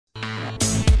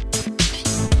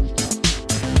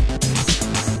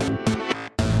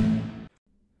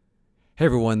Hey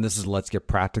everyone, this is Let's Get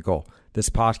Practical. This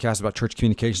podcast is about church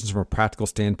communications from a practical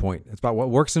standpoint. It's about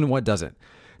what works and what doesn't.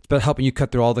 It's about helping you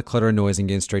cut through all the clutter and noise and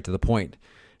getting straight to the point.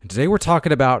 And today we're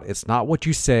talking about it's not what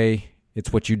you say,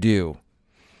 it's what you do.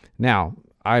 Now,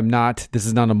 this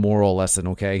is not a moral lesson,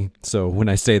 okay? So when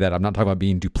I say that, I'm not talking about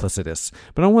being duplicitous.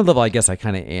 But on one level, I guess I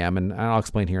kind of am, and I'll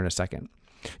explain here in a second.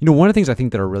 You know, one of the things I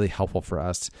think that are really helpful for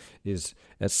us is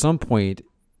at some point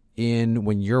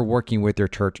when you're working with your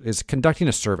church is conducting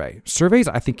a survey. Surveys,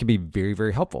 I think, can be very,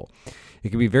 very helpful. It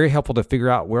can be very helpful to figure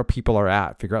out where people are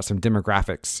at, figure out some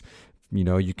demographics. You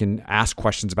know, you can ask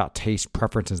questions about taste,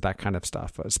 preferences, that kind of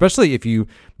stuff. Especially if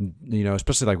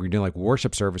especially like we're doing like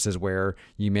worship services where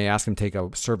you may ask them to take a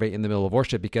survey in the middle of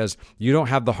worship because you don't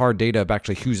have the hard data of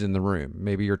actually who's in the room.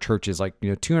 Maybe your church is like,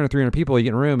 200, 300 people, you get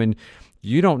in a room and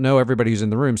you don't know everybody who's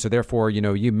in the room. So therefore,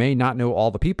 you may not know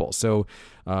all the people. So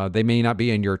they may not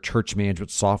be in your church management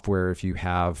software if you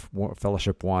have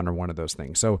Fellowship One or one of those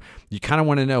things. So you kind of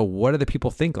want to know, what do the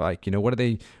people think like? What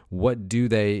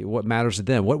matters to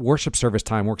them? What worship service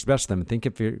time works best for them?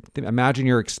 Imagine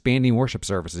you're expanding worship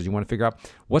services. You want to figure out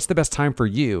what's the best time for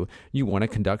you. You want to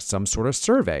conduct some sort of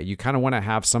survey. You kind of want to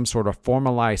have some sort of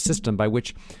formalized system by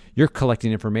which you're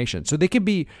collecting information. So they can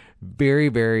be very,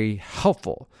 very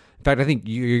helpful. In fact, I think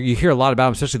you hear a lot about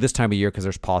them, especially this time of year because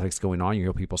there's politics going on. You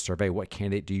hear people survey, what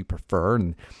candidate do you prefer?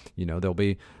 And, there'll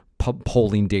be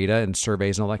polling data and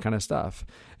surveys and all that kind of stuff.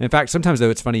 And in fact, sometimes, though,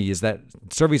 it's funny is that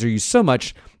surveys are used so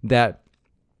much that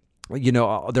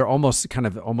they're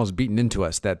almost beaten into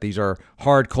us that these are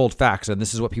hard, cold facts, and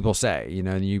this is what people say.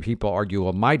 And you people argue,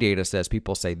 well, my data says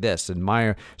people say this, and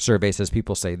my survey says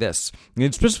people say this. And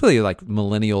it's specifically like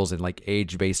millennials and like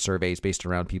age-based surveys based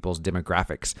around people's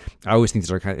demographics. I always think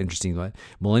these are kind of interesting. Like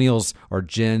millennials or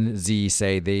Gen Z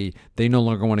say they no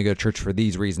longer want to go to church for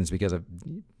these reasons because of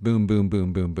boom, boom,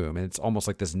 boom, boom, boom. And it's almost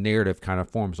like this narrative kind of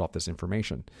forms off this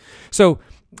information. So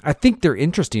I think they're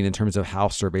interesting in terms of how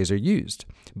surveys are used.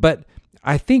 But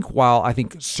I think while I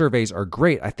think surveys are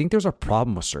great, I think there's a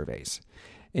problem with surveys.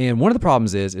 And one of the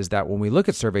problems is that when we look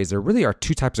at surveys, there really are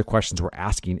two types of questions we're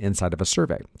asking inside of a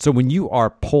survey. So when you are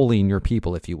polling your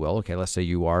people, if you will, okay, let's say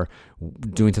you are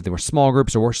doing something with small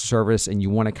groups or worship service and you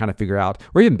want to kind of figure out,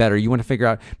 or even better, you want to figure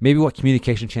out maybe what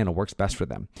communication channel works best for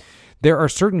them. There are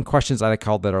certain questions that I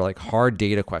call that are like hard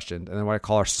data questions, and then what I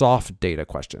call are soft data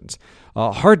questions.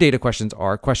 Hard data questions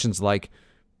are questions like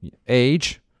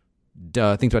age,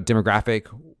 things about demographic,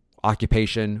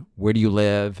 occupation, where do you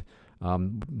live,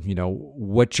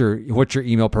 what's your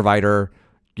email provider,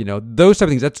 those type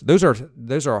of things.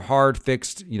 Those are hard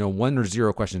fixed, 1 or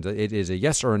 0 questions. It is a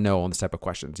yes or a no on this type of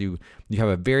questions. You have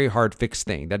a very hard fixed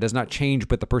thing that does not change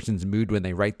with the person's mood when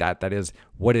they write that. That is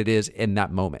what it is in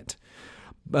that moment.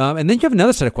 And then you have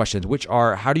another set of questions, which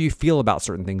are, how do you feel about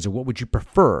certain things and what would you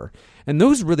prefer? And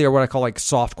those really are what I call like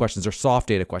soft questions or soft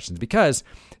data questions, because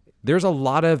there's a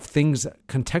lot of things,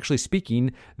 contextually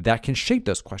speaking, that can shape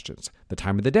those questions. The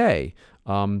time of the day,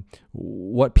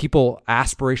 what people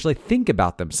aspirationally think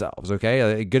about themselves,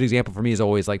 okay? A good example for me is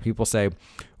always like people say,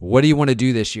 what do you want to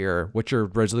do this year? What's your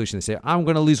resolution? They say, I'm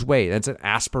going to lose weight. That's an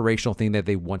aspirational thing that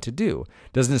they want to do.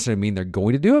 Doesn't necessarily mean they're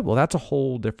going to do it. Well, that's a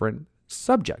whole different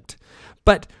subject.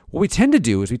 But what we tend to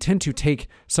do is we tend to take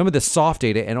some of the soft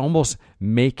data and almost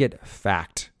make it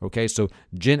fact. Okay, so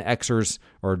Gen Xers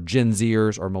or Gen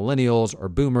Zers or millennials or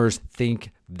boomers think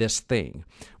this thing.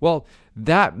 Well,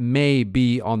 that may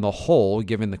be on the whole,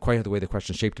 given the way the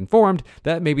question is shaped and formed,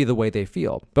 that may be the way they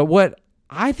feel. But what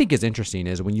I think is interesting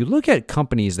is when you look at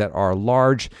companies that are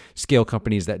large scale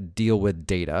companies that deal with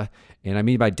data, and I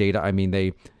mean by data, I mean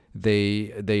they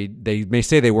may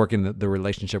say they work in the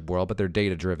relationship world, but they're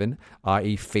data driven,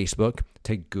 i.e. Facebook,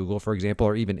 take Google, for example,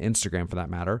 or even Instagram for that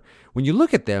matter. When you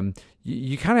look at them,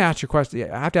 you kind of ask your question.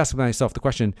 I have to ask myself the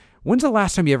question, when's the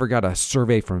last time you ever got a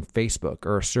survey from Facebook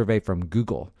or a survey from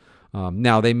Google?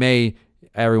 Now they may,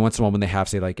 every once in a while when they have,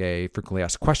 say, like a frequently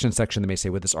asked questions section, they may say,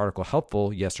 was this article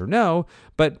helpful? Yes or no.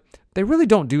 But they really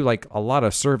don't do like a lot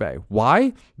of survey.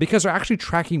 Why? Because they're actually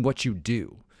tracking what you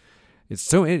do.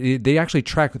 They actually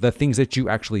track the things that you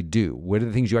actually do. What are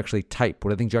the things you actually type?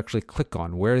 What are the things you actually click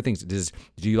on? Where are the things?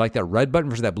 Do you like that red button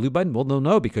versus that blue button? Well,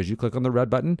 no, because you click on the red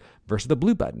button versus the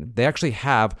blue button. They actually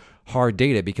have hard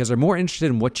data because they're more interested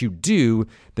in what you do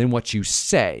than what you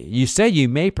say. You say you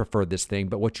may prefer this thing,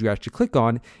 but what you actually click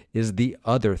on is the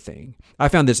other thing. I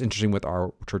found this interesting with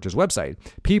our church's website.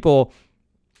 People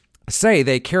say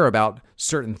they care about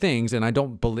certain things, and I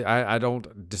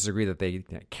don't disagree that they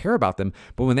care about them,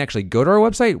 but when they actually go to our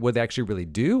website, what they actually really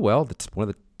do, well, that's one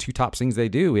of the two top things they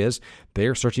do is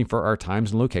they're searching for our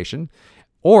times and location,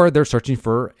 or they're searching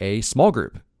for a small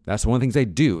group. That's one of the things they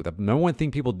do. The number one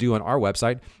thing people do on our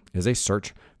website is they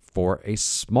search for a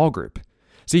small group.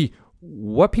 See,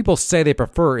 what people say they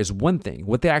prefer is one thing.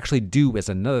 What they actually do is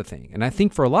another thing. And I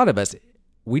think for a lot of us,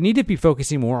 we need to be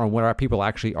focusing more on what our people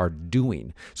actually are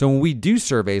doing. So when we do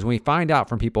surveys, when we find out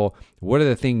from people, what are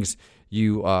the things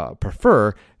you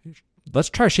prefer, let's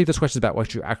try to shape those questions about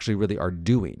what you actually really are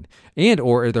doing. And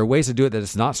or are there ways to do it that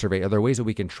it's not survey? Are there ways that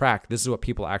we can track this is what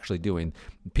people are actually doing?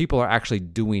 People are actually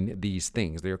doing these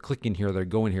things. They're clicking here, they're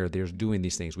going here, they're doing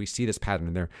these things. We see this pattern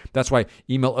in there. That's why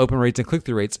email open rates and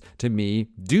click-through rates to me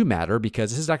do matter,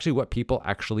 because this is actually what people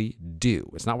actually do.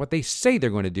 It's not what they say they're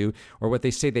going to do or what they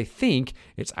say they think.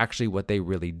 It's actually what they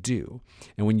really do.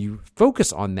 And when you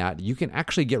focus on that, you can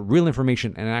actually get real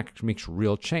information and it actually makes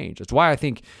real change. That's why I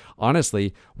think,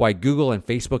 honestly, why Google and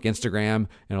Facebook, Instagram,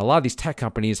 and a lot of these tech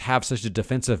companies have such a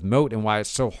defensive moat and why it's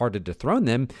so hard to dethrone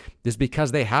them is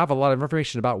because they have a lot of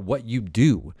information about what you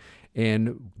do.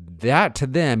 And that to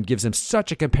them gives them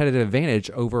such a competitive advantage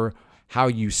over how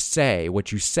you say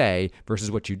what you say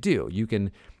versus what you do. You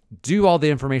can do all the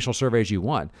informational surveys you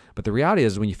want, but the reality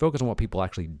is when you focus on what people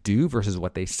actually do versus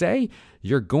what they say,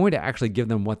 you're going to actually give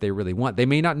them what they really want. They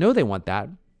may not know they want that,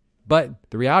 but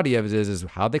the reality of it is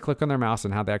how they click on their mouse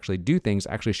and how they actually do things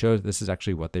actually shows this is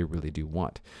actually what they really do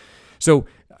want. So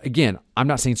again, I'm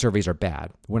not saying surveys are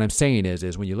bad. What I'm saying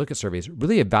is when you look at surveys,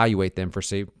 really evaluate them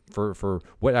for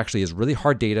what actually is really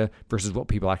hard data versus what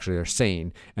people actually are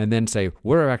saying, and then say,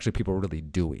 what are actually people really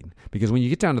doing? Because when you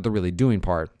get down to the really doing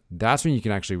part, that's when you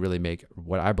can actually really make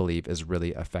what I believe is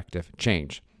really effective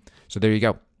change. So there you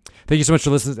go. Thank you so much for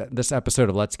listening to this episode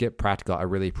of Let's Get Practical. I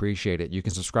really appreciate it. You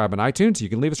can subscribe on iTunes. You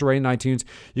can leave us a rating on iTunes.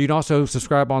 You can also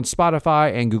subscribe on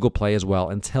Spotify and Google Play as well.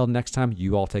 Until next time,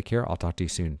 you all take care. I'll talk to you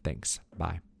soon. Thanks.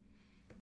 Bye.